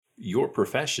Your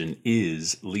profession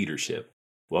is leadership.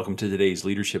 Welcome to today's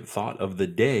leadership thought of the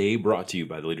day brought to you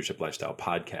by the Leadership Lifestyle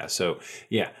Podcast. So,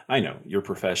 yeah, I know your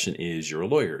profession is you're a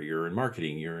lawyer, you're in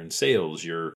marketing, you're in sales,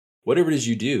 you're whatever it is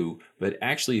you do. But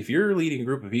actually, if you're leading a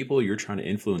group of people, you're trying to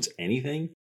influence anything,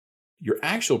 your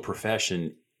actual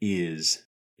profession is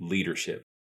leadership.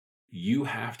 You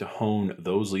have to hone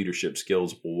those leadership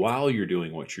skills while you're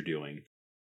doing what you're doing.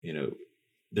 You know,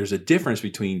 there's a difference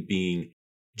between being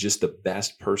just the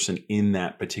best person in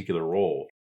that particular role,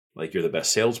 like you're the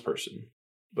best salesperson.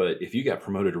 But if you got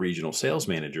promoted to regional sales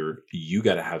manager, you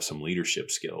got to have some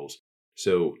leadership skills.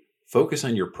 So focus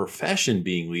on your profession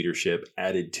being leadership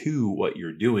added to what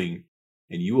you're doing,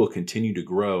 and you will continue to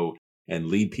grow and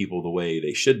lead people the way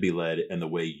they should be led and the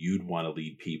way you'd want to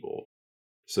lead people.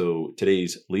 So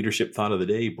today's leadership thought of the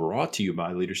day brought to you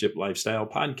by Leadership Lifestyle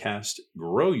Podcast.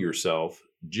 Grow yourself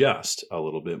just a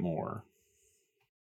little bit more.